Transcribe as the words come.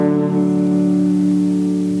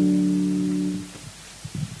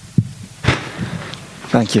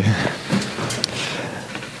Thank you.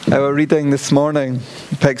 Our reading this morning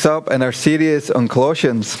picks up in our series on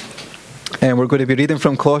Colossians. And we're going to be reading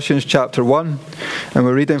from Colossians chapter 1, and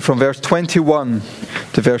we're reading from verse 21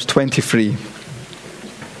 to verse 23.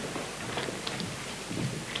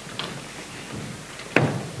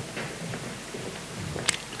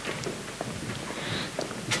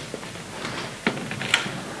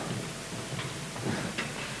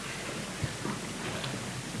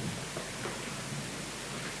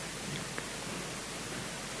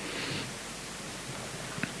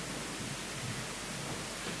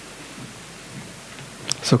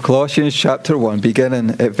 So Colossians chapter 1,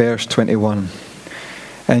 beginning at verse 21.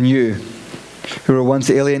 And you, who were once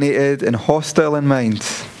alienated and hostile in mind,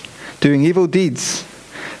 doing evil deeds,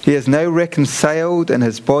 he is now reconciled in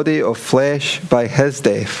his body of flesh by his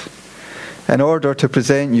death, in order to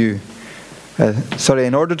present you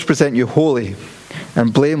holy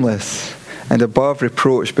and blameless and above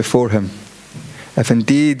reproach before him. If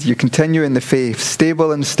indeed you continue in the faith,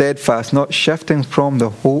 stable and steadfast, not shifting from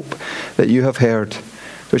the hope that you have heard,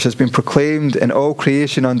 which has been proclaimed in all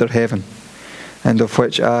creation under heaven, and of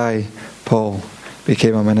which I, Paul,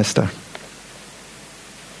 became a minister.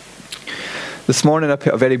 This morning I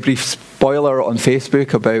put a very brief spoiler on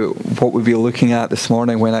Facebook about what we'll be looking at this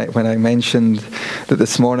morning when I mentioned that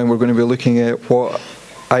this morning we're going to be looking at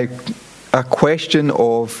a question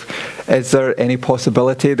of, is there any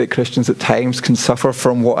possibility that Christians at times can suffer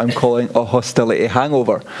from what I'm calling a hostility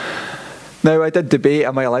hangover? Now, I did debate,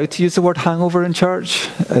 am I allowed to use the word hangover in church?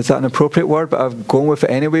 Is that an appropriate word? But I've gone with it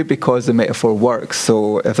anyway because the metaphor works.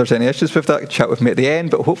 So if there's any issues with that, chat with me at the end.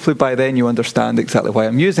 But hopefully by then you understand exactly why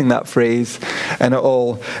I'm using that phrase and it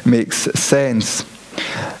all makes sense.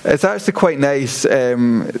 It's actually quite nice.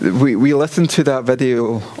 We listened to that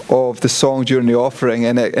video of the song during the offering,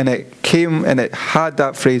 and it came and it had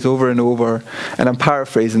that phrase over and over. And I'm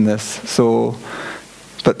paraphrasing this,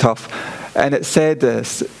 but tough. And it said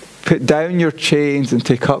this: put down your chains and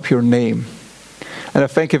take up your name. And I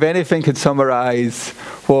think if anything could summarize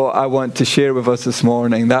what I want to share with us this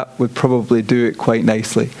morning, that would probably do it quite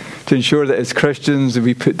nicely. To ensure that as Christians,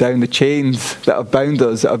 we put down the chains that have bound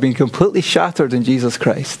us, that have been completely shattered in Jesus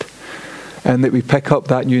Christ, and that we pick up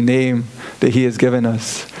that new name that he has given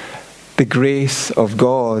us. The grace of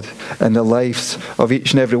God in the lives of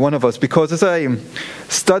each and every one of us. Because as I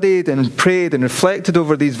studied and prayed and reflected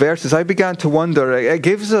over these verses, I began to wonder, it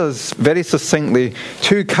gives us very succinctly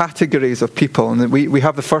two categories of people. And we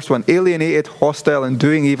have the first one, alienated, hostile, and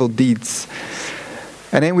doing evil deeds.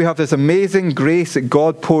 And then we have this amazing grace that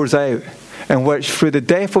God pours out, in which through the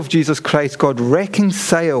death of Jesus Christ, God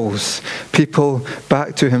reconciles people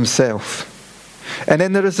back to himself. And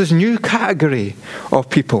then there is this new category of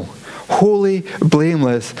people, holy,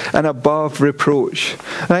 blameless, and above reproach.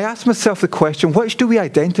 And I asked myself the question, which do we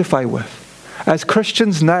identify with? As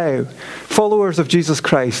Christians now, followers of Jesus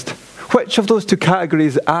Christ, which of those two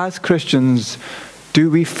categories as Christians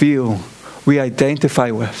do we feel we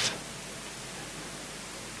identify with?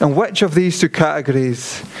 And which of these two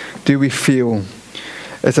categories do we feel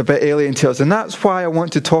is a bit alien to us? And that's why I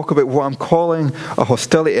want to talk about what I'm calling a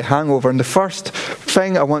hostility hangover. And the first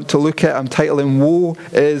thing I want to look at, I'm titling, Woe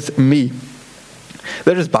is Me.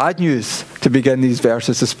 There is bad news to begin these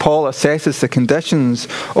verses as Paul assesses the conditions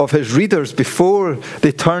of his readers before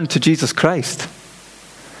they turn to Jesus Christ.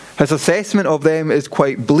 His assessment of them is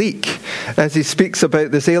quite bleak as he speaks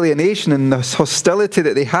about this alienation and this hostility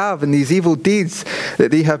that they have and these evil deeds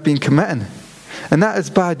that they have been committing. And that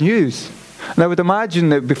is bad news. And I would imagine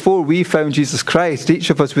that before we found Jesus Christ, each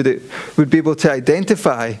of us would be able to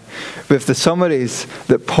identify with the summaries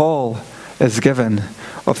that Paul is given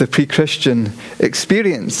of the pre-Christian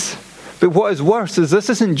experience. But what is worse is this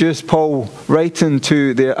isn't just Paul writing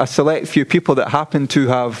to a select few people that happen to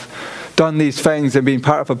have done these things and been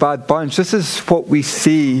part of a bad bunch. This is what we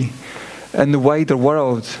see in the wider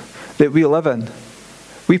world that we live in.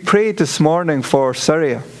 We prayed this morning for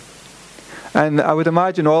Syria. And I would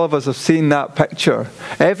imagine all of us have seen that picture.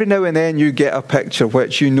 Every now and then you get a picture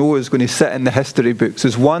which you know is going to sit in the history books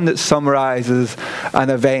as one that summarizes an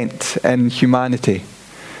event in humanity.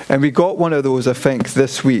 And we got one of those, I think,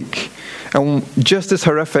 this week. And just as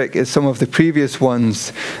horrific as some of the previous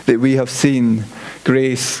ones that we have seen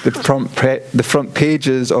grace the front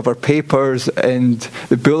pages of our papers and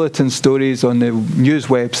the bulletin stories on the news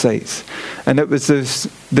websites. And it was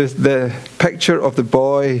the picture of the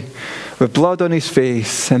boy with blood on his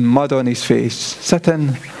face and mud on his face,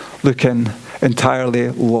 sitting, looking entirely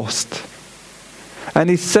lost. And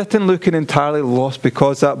he's sitting looking entirely lost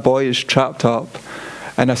because that boy is trapped up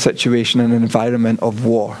in a situation, in an environment of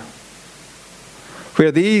war,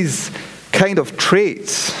 where these kind of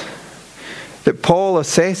traits that Paul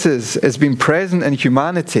assesses as being present in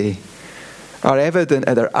humanity are evident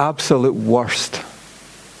at their absolute worst.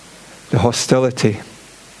 The hostility,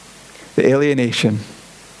 the alienation,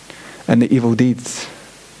 and the evil deeds.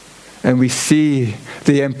 And we see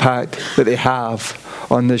the impact that they have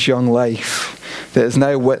on this young life that has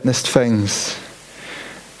now witnessed things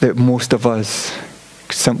that most of us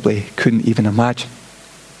simply couldn't even imagine.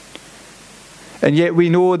 And yet we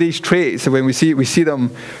know these traits, and when we see them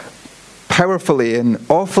powerfully and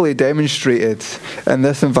awfully demonstrated in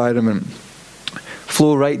this environment,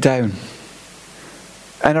 flow right down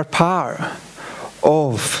and are part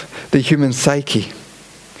of the human psyche.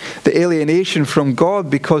 The alienation from God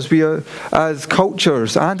because we are, as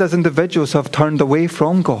cultures and as individuals, have turned away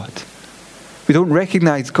from God. We don't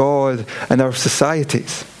recognize God in our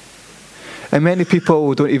societies. And many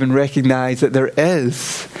people don't even recognize that there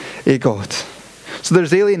is a God. So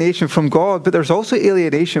there's alienation from God, but there's also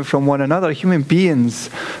alienation from one another. Human beings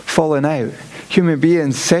falling out. Human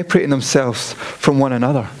beings separating themselves from one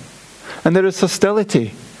another. And there is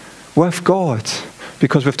hostility with God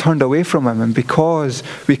because we've turned away from Him and because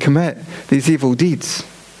we commit these evil deeds.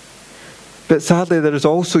 But sadly, there is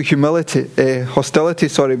also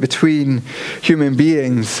hostility between human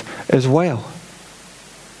beings as well.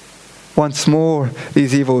 Once more,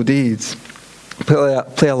 these evil deeds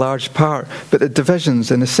play a large part, but the divisions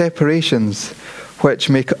and the separations which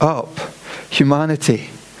make up humanity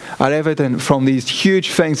are evident from these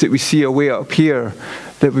huge things that we see away up here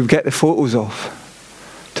that we get the photos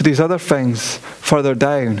of, to these other things further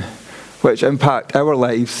down which impact our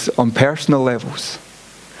lives on personal levels,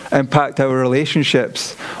 impact our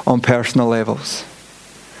relationships on personal levels,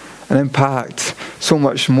 and impact so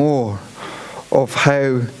much more of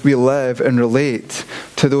how we live and relate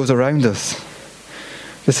to those around us.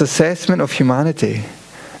 This assessment of humanity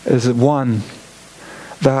is one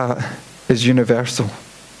that is universal.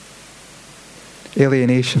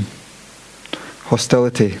 Alienation,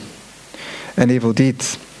 hostility, and evil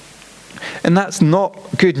deeds. And that's not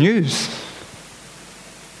good news.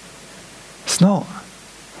 It's not.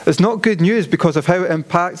 It's not good news because of how it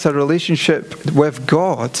impacts our relationship with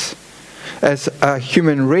God as a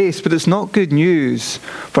human race, but it's not good news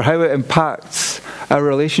for how it impacts our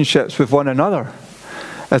relationships with one another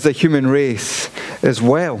as a human race as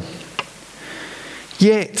well.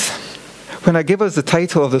 Yet, when I give us the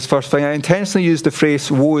title of this first thing, I intentionally use the phrase,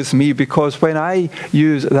 woe is me, because when I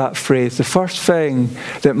use that phrase, the first thing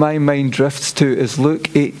that my mind drifts to is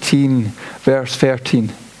Luke 18, verse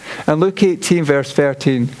 13. And Luke 18, verse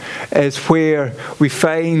 13 is where we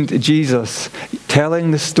find Jesus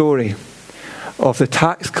telling the story of the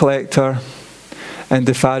tax collector and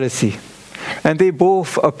the Pharisee. And they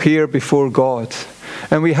both appear before God.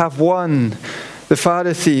 And we have one, the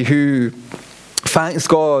Pharisee, who thanks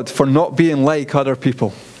God for not being like other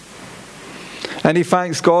people. And he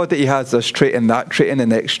thanks God that he has this trait and that trait and the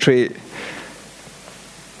next trait.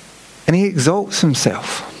 And he exalts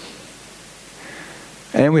himself.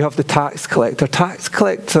 And then we have the tax collector. Tax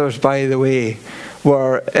collectors, by the way,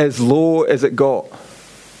 were as low as it got.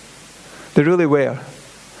 They really were.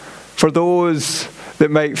 For those that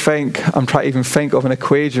might think, I'm trying to even think of an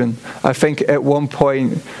equation, I think at one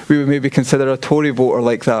point we would maybe consider a Tory voter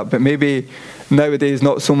like that, but maybe nowadays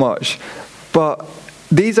not so much. But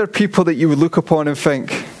these are people that you would look upon and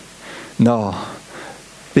think, no,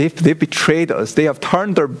 they've betrayed us. They have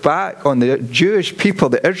turned their back on the Jewish people,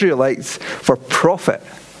 the Israelites, for profit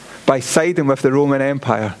by siding with the Roman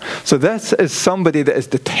Empire. So this is somebody that is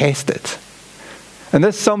detested. And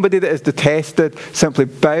this somebody that is detested simply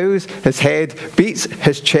bows his head, beats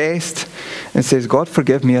his chest, and says, God,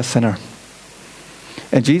 forgive me, a sinner.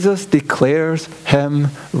 And Jesus declares him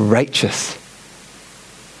righteous.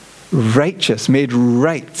 Righteous, made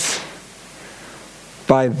right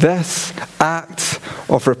by this act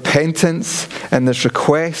of repentance and this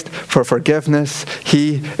request for forgiveness.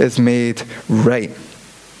 He is made right.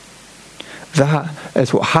 That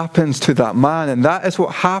is what happens to that man, and that is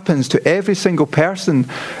what happens to every single person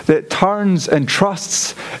that turns and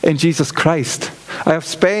trusts in Jesus Christ. I have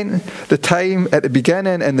spent the time at the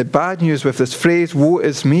beginning in the bad news with this phrase, woe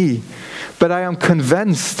is me. But I am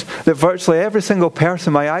convinced that virtually every single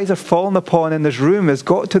person my eyes have fallen upon in this room has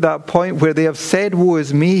got to that point where they have said, woe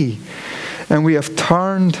is me. And we have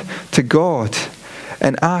turned to God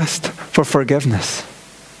and asked for forgiveness.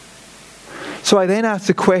 So I then ask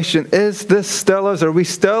the question, is this still us? Are we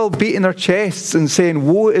still beating our chests and saying,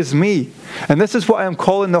 woe is me? And this is what I am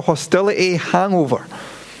calling the hostility hangover.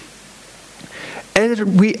 Are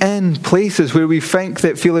we in places where we think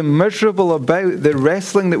that feeling miserable about the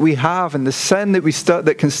wrestling that we have and the sin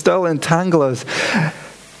that can still entangle us,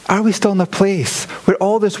 are we still in a place where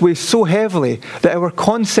all this weighs so heavily that our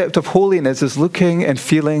concept of holiness is looking and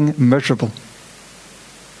feeling miserable?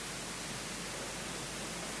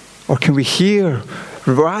 Or can we hear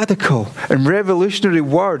radical and revolutionary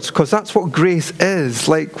words, because that's what grace is,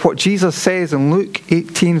 like what Jesus says in Luke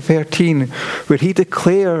 18:13, where he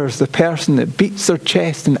declares the person that beats their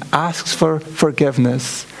chest and asks for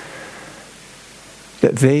forgiveness,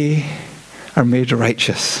 that they are made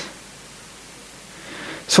righteous.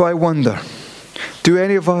 So I wonder, do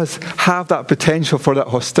any of us have that potential for that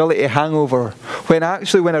hostility hangover? When I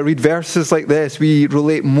read verses like this, we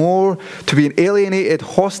relate more to being alienated,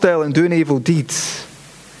 hostile, and doing evil deeds.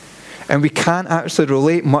 And we can't actually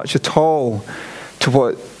relate much at all to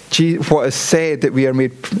what is said, that we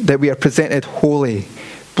are presented holy,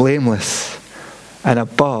 blameless, and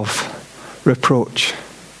above reproach.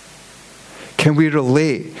 Can we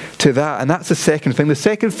relate to that? And that's the second thing. The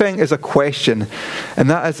second thing is a question, and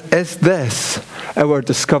that is this our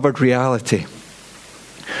discovered reality?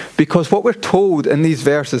 Because what we're told in these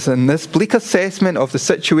verses, in this bleak assessment of the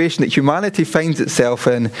situation that humanity finds itself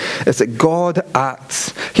in, is that God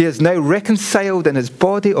acts. He is now reconciled in his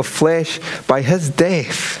body of flesh by his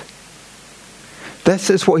death. This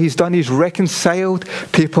is what he's done. He's reconciled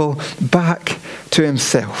people back to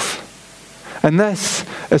himself. And this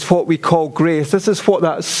is what we call grace. This is what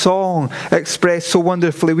that song expressed so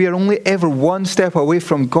wonderfully. We are only ever one step away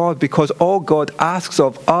from God, because all God asks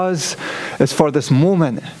of us is for this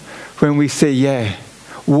moment when we say, yeah,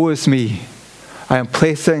 woe is me. I am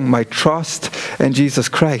placing my trust in Jesus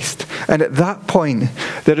Christ. And at that point,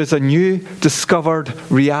 there is a new discovered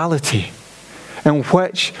reality in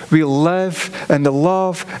which we live in the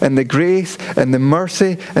love and the grace and the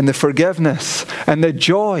mercy and the forgiveness and the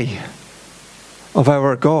joy of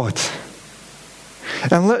our God.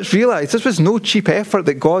 And let's realize this was no cheap effort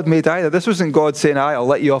that God made either. This wasn't God saying, I'll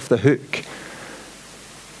let you off the hook.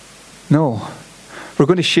 No. We're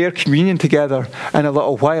going to share communion together in a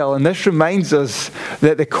little while, and this reminds us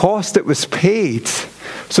that the cost that was paid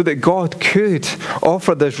so that God could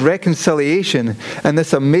offer this reconciliation and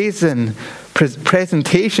this amazing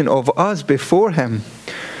presentation of us before him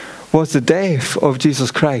was the death of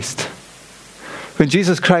Jesus Christ. When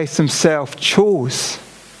Jesus Christ himself chose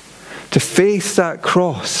to face that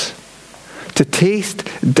cross, to taste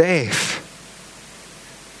death,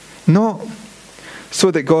 not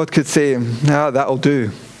so that God could say, that'll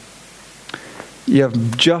do. You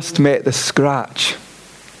have just met the scratch.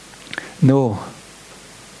 No.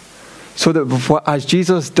 So that as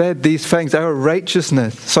Jesus did these things, his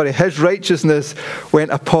righteousness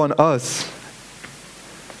went upon us.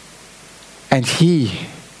 And he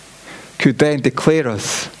could then declare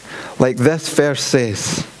us, like this verse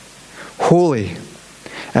says, holy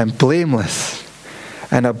and blameless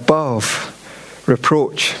and above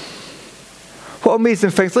reproach. What amazing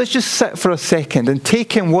things. Let's just sit for a second and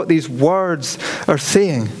take in what these words are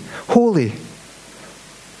saying. Holy.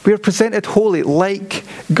 We are presented holy like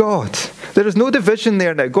God. There is no division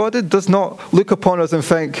there now. God does not look upon us and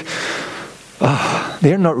think,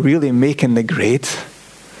 they're not really making the grade.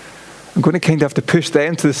 I'm going to kind of have to push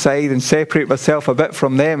them to the side and separate myself a bit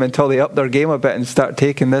from them until they up their game a bit and start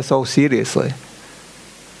taking this all seriously.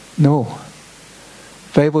 No.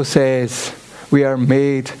 The Bible says we are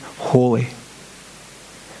made holy.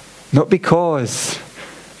 Not because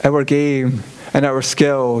our game and our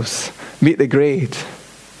skills meet the grade.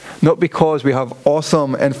 Not because we have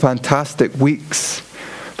awesome and fantastic weeks,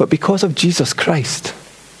 but because of Jesus Christ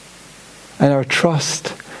and our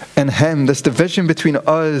trust in him. This division between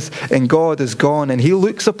us and God is gone, and he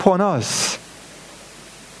looks upon us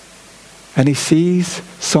and he sees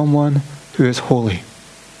someone who is holy.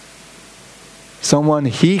 Someone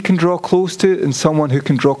he can draw close to and someone who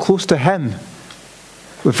can draw close to him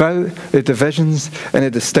without the divisions and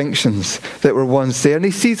the distinctions that were once there. And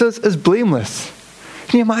he sees us as blameless.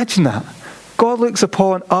 Can you imagine that? God looks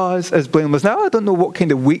upon us as blameless. Now, I don't know what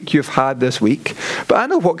kind of week you've had this week, but I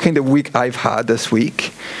know what kind of week I've had this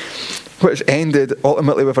week, which ended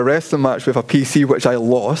ultimately with a wrestling match with a PC, which I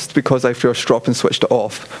lost because I threw a strop and switched it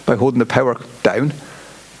off by holding the power down.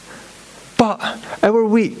 But our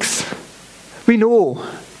weeks, we know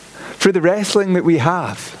through the wrestling that we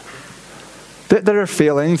have, that there are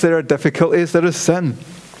failings, there are difficulties, there is sin.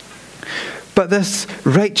 But this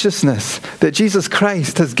righteousness that Jesus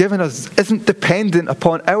Christ has given us isn't dependent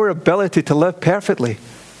upon our ability to live perfectly.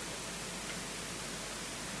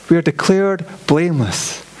 We are declared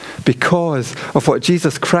blameless because of what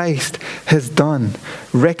Jesus Christ has done,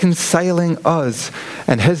 reconciling us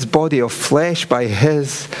in his body of flesh by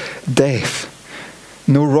his death.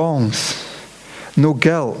 No wrongs, no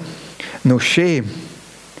guilt, no shame.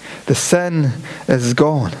 The sin is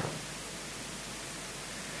gone.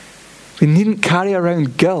 We needn't carry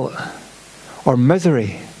around guilt or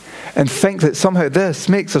misery and think that somehow this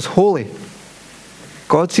makes us holy.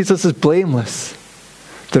 God sees us as blameless.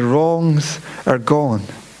 The wrongs are gone.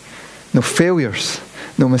 No failures,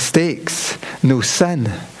 no mistakes, no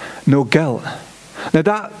sin, no guilt. Now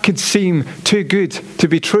that could seem too good to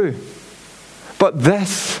be true. But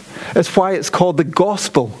this is why it's called the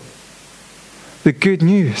gospel, the good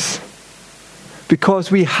news.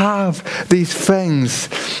 Because we have these things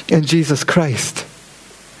in Jesus Christ.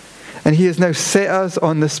 And he has now set us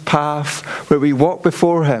on this path where we walk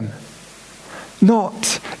before him,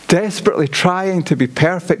 not desperately trying to be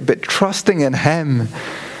perfect, but trusting in him,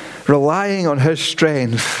 relying on his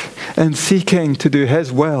strength, and seeking to do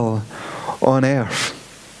his will on earth.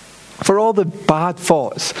 For all the bad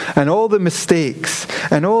thoughts and all the mistakes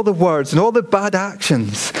and all the words and all the bad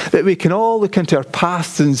actions that we can all look into our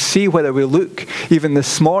past and see whether we look even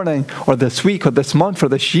this morning or this week or this month or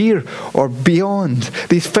this year or beyond.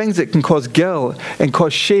 These things that can cause guilt and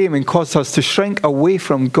cause shame and cause us to shrink away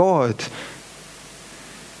from God.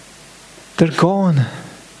 They're gone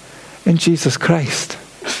in Jesus Christ.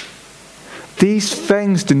 These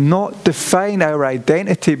things do not define our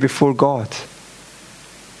identity before God.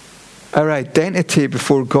 Our identity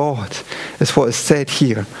before God is what is said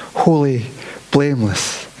here: holy,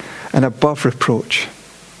 blameless, and above reproach.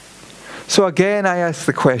 So again, I ask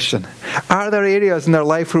the question, are there areas in our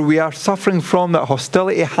life where we are suffering from that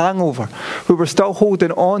hostility hangover, where we're still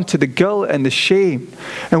holding on to the guilt and the shame,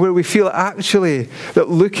 and where we feel actually that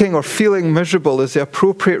looking or feeling miserable is the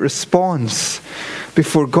appropriate response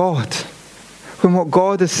before God? When what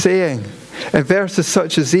God is saying in verses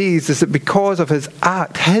such as these is that because of his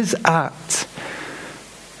act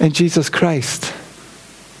in Jesus Christ,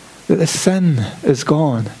 that the sin is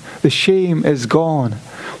gone, the shame is gone.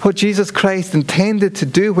 What Jesus Christ intended to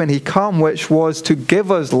do when he came, which was to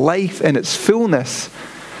give us life in its fullness,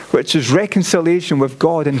 which is reconciliation with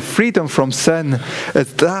God and freedom from sin,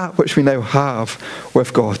 is that which we now have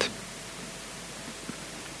with God.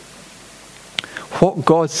 What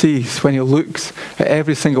God sees when he looks at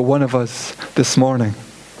every single one of us this morning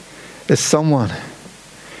is someone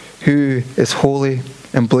who is holy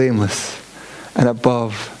and blameless and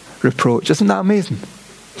above reproach. Isn't that amazing?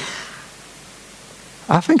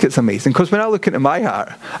 I think it's amazing because when I look into my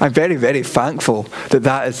heart, I'm very, very thankful that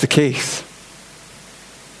that is the case.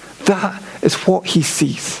 That is what he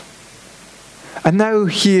sees. And now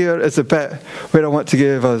here is a bit where I want to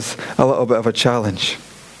give us a little bit of a challenge.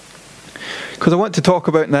 Because I want to talk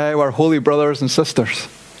about now our holy brothers and sisters.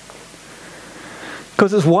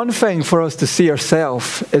 Because it's one thing for us to see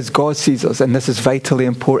ourselves as God sees us, and this is vitally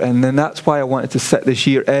important, and that's why I wanted to sit this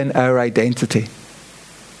year in our identity.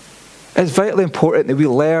 It's vitally important that we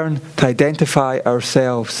learn to identify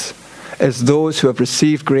ourselves as those who have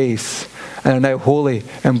received grace and are now holy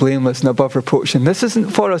and blameless and above reproach. And this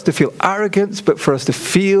isn't for us to feel arrogance, but for us to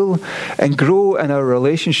feel and grow in our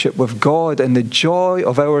relationship with God and the joy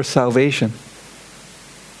of our salvation.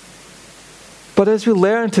 But as we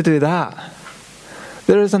learn to do that,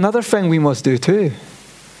 there is another thing we must do too.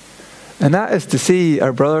 And that is to see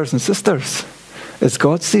our brothers and sisters as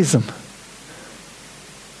God sees them.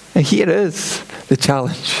 And here is the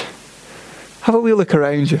challenge. Have a wee look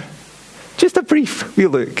around you. Just a brief wee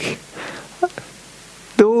look.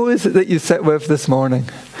 Those that you sit with this morning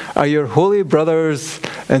are your holy brothers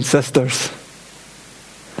and sisters.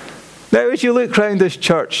 Now, as you look around this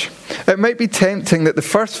church, it might be tempting that the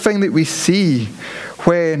first thing that we see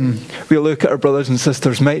when we look at our brothers and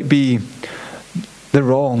sisters might be the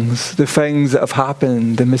wrongs, the things that have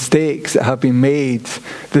happened, the mistakes that have been made,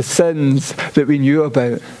 the sins that we knew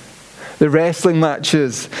about, the wrestling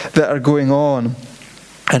matches that are going on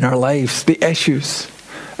in our lives, the issues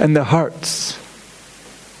and the hurts.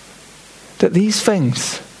 That these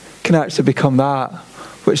things can actually become that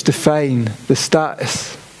which define the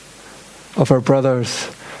status of our brothers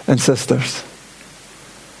and sisters.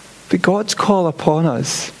 But God's call upon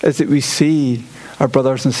us is that we see our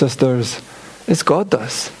brothers and sisters as God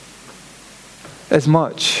does, as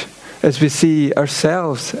much as we see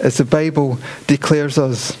ourselves as the Bible declares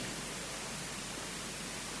us.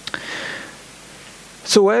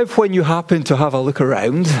 So if when you happen to have a look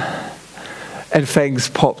around and things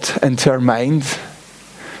popped into our mind,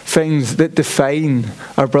 things that define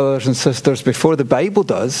our brothers and sisters before the Bible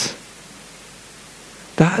does,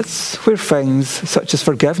 That's where things such as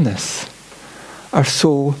forgiveness are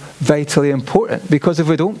so vitally important. Because if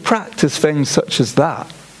we don't practice things such as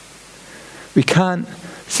that, we can't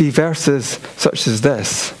see verses such as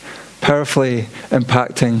this powerfully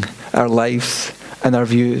impacting our lives and our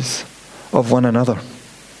views of one another.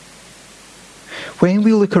 When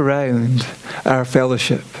we look around our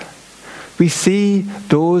fellowship, we see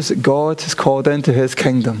those that God has called into his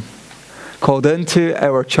kingdom, called into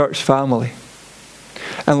our church family.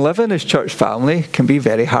 And living as church family can be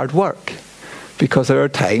very hard work, because there are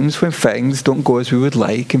times when things don't go as we would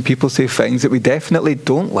like and people say things that we definitely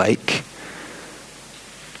don't like.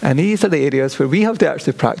 And these are the areas where we have to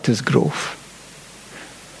actually practice growth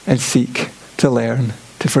and seek to learn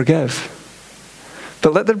to forgive.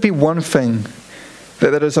 But let there be one thing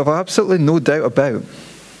that there is of absolutely no doubt about,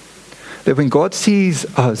 that when God sees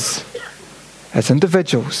us as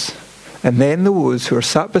individuals, and then those who are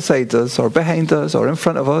sat beside us or behind us or in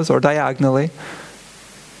front of us or diagonally,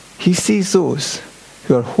 he sees those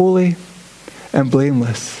who are holy and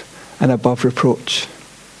blameless and above reproach.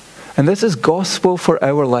 And this is gospel for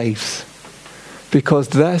our lives, because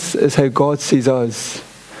this is how God sees us.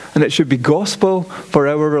 And it should be gospel for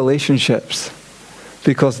our relationships,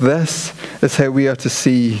 because this is how we are to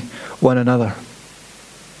see one another.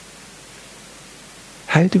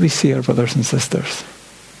 How do we see our brothers and sisters?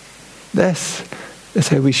 This is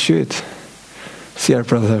how we should see our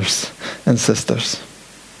brothers and sisters.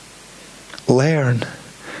 Learn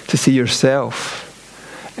to see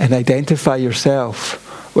yourself and identify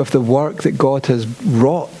yourself with the work that God has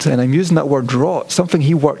wrought. And I'm using that word wrought, something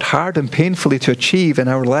he worked hard and painfully to achieve in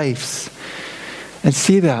our lives. And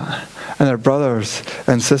see that in our brothers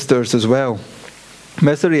and sisters as well.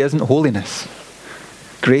 Misery isn't holiness.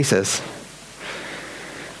 Grace is.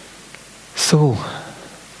 So,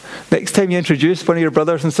 next time you introduce one of your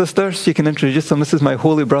brothers and sisters, you can introduce them, this is my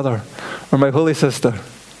holy brother or my holy sister.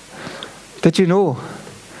 Did you know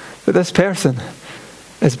that this person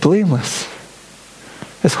is blameless,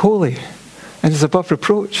 is holy, and is above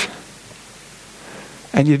reproach?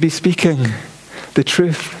 And you'd be speaking the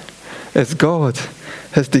truth as God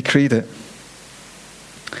has decreed it.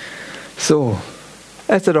 So,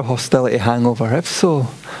 is there a hostility hangover? If so,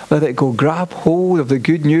 let it go. Grab hold of the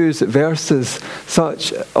good news that verses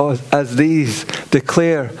such as these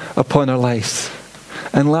declare upon our lives.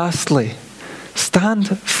 And lastly,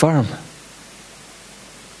 stand firm.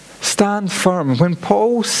 Stand firm. When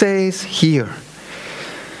Paul says here,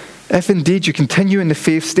 if indeed you continue in the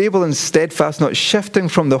faith, stable and steadfast, not shifting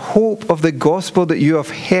from the hope of the gospel that you have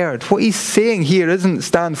heard. What he's saying here isn't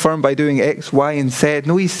stand firm by doing X, Y, and Z.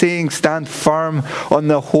 No, he's saying stand firm on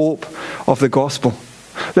the hope of the gospel.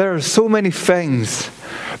 There are so many things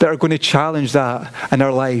that are going to challenge that in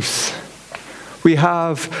our lives. We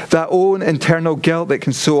have that own internal guilt that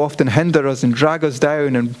can so often hinder us and drag us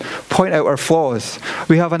down and point out our flaws.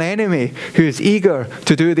 We have an enemy who is eager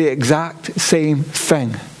to do the exact same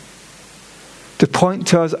thing, to point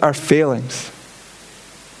to us our failings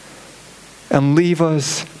and leave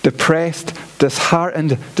us depressed,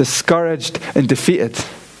 disheartened, discouraged, and defeated.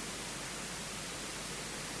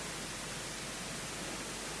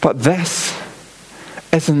 But this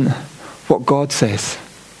isn't what God says.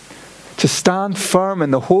 To stand firm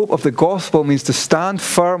in the hope of the gospel means to stand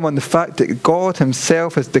firm on the fact that God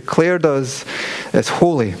himself has declared us as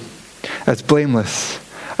holy, as blameless,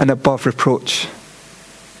 and above reproach.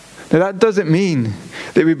 Now that doesn't mean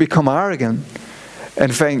that we become arrogant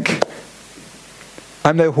and think,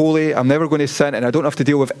 I'm now holy, I'm never going to sin, and I don't have to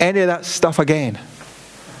deal with any of that stuff again.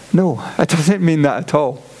 No, it doesn't mean that at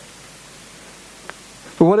all.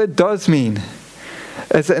 But what it does mean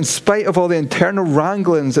is that in spite of all the internal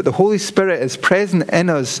wranglings, that the Holy Spirit is present in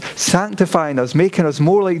us, sanctifying us, making us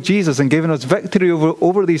more like Jesus and giving us victory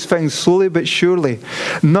over these things slowly but surely.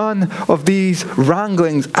 None of these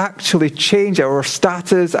wranglings actually change our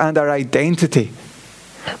status and our identity.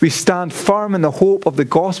 We stand firm in the hope of the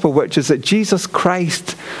gospel, which is that Jesus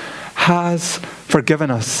Christ has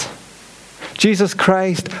forgiven us. Jesus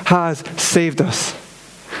Christ has saved us.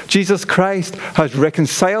 Jesus Christ has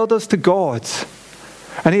reconciled us to God.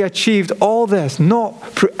 And he achieved all this not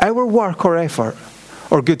through our work or effort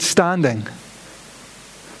or good standing,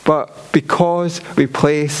 but because we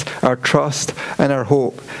place our trust and our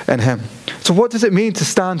hope in him. So what does it mean to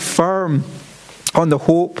stand firm on the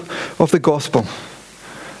hope of the gospel?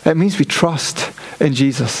 It means we trust in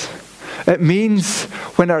Jesus. It means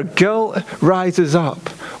when our guilt rises up,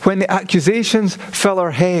 when the accusations fill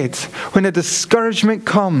our heads, when the discouragement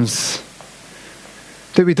comes,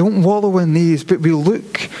 that we don't wallow in these, but we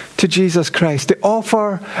look to Jesus Christ, the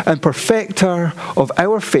author and perfecter of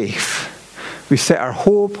our faith. we set our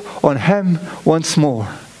hope on him once more,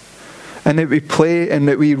 and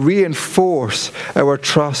that we reinforce our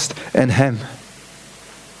trust in him.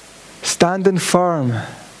 Standing firm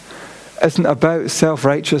isn't about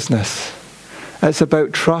self-righteousness. It's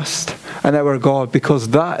about trust in our God, because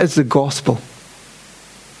that is the gospel.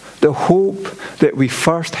 The hope that we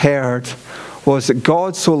first heard was that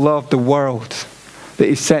God so loved the world that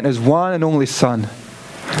he sent his one and only Son,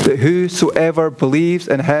 that whosoever believes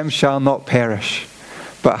in him shall not perish,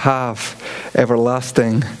 but have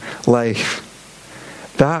everlasting life.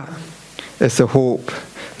 That is the hope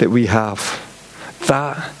that we have.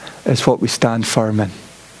 That is what we stand firm in.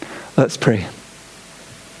 Let's pray.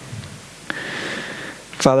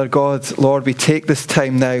 Father God, Lord, we take this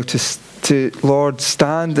time now to Lord,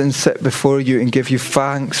 stand and sit before you and give you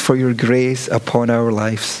thanks for your grace upon our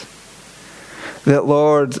lives. That,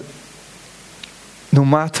 Lord, no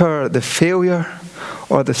matter the failure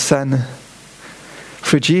or the sin,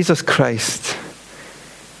 through Jesus Christ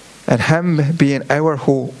and him being our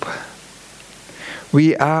hope,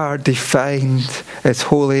 we are defined as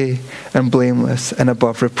holy and blameless and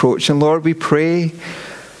above reproach. And Lord, we pray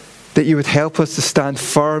that you would help us to stand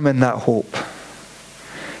firm in that hope,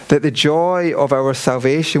 that the joy of our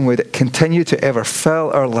salvation would continue to ever fill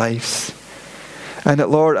our lives, and that,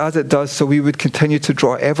 Lord, as it does so, we would continue to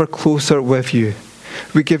draw ever closer with you.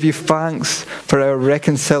 We give you thanks for our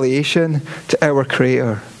reconciliation to our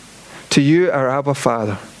Creator, to you, our Abba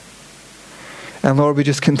Father. And Lord, we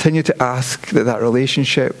just continue to ask that that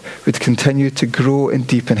relationship would continue to grow and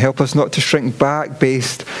deepen. Help us not to shrink back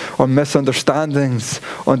based on misunderstandings,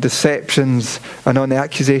 on deceptions, and on the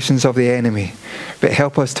accusations of the enemy. But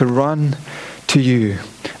help us to run to you,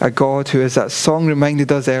 a God who, as that song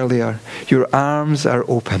reminded us earlier, your arms are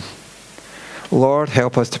open. Lord,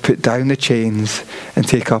 help us to put down the chains and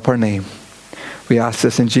take up our name. We ask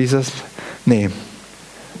this in Jesus' name.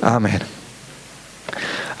 Amen.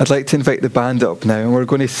 I'd like to invite the band up now, and we're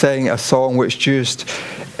going to sing a song which just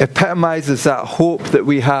epitomizes that hope that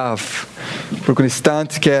we have. We're going to stand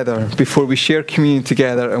together before we share communion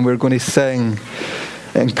together, and we're going to sing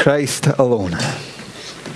In Christ Alone.